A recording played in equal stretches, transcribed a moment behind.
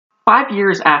5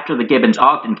 years after the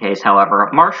Gibbons-Ogden case, however,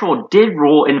 Marshall did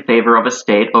rule in favor of a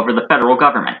state over the federal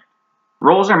government.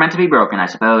 Rules are meant to be broken, I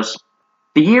suppose.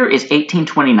 The year is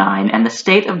 1829, and the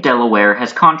state of Delaware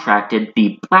has contracted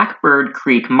the Blackbird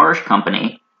Creek Marsh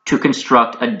Company to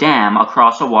construct a dam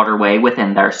across a waterway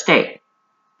within their state.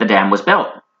 The dam was built.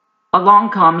 Along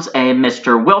comes a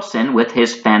Mr. Willson with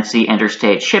his fancy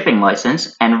interstate shipping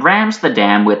license and rams the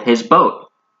dam with his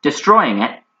boat, destroying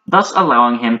it, thus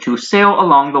allowing him to sail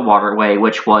along the waterway,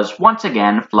 which was once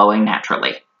again flowing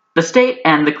naturally. The state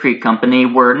and the Creek Company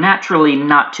were naturally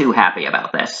not too happy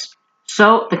about this,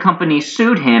 so the company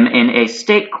sued him in a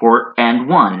state court and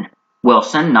won.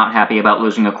 Willson, not happy about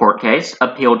losing a court case,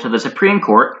 appealed to the Supreme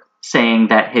Court, saying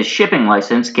that his shipping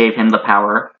license gave him the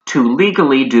power to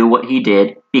legally do what he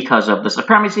did because of the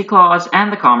Supremacy Clause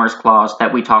and the Commerce Clause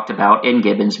that we talked about in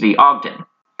Gibbons v. Ogden.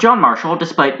 John Marshall,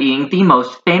 despite being the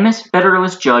most famous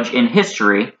Federalist judge in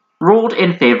history, ruled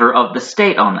in favor of the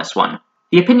state on this one.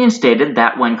 The opinion stated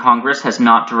that when Congress has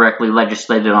not directly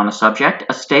legislated on a subject,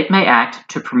 a state may act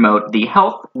to promote the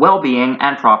health, well-being,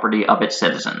 and property of its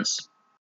citizens.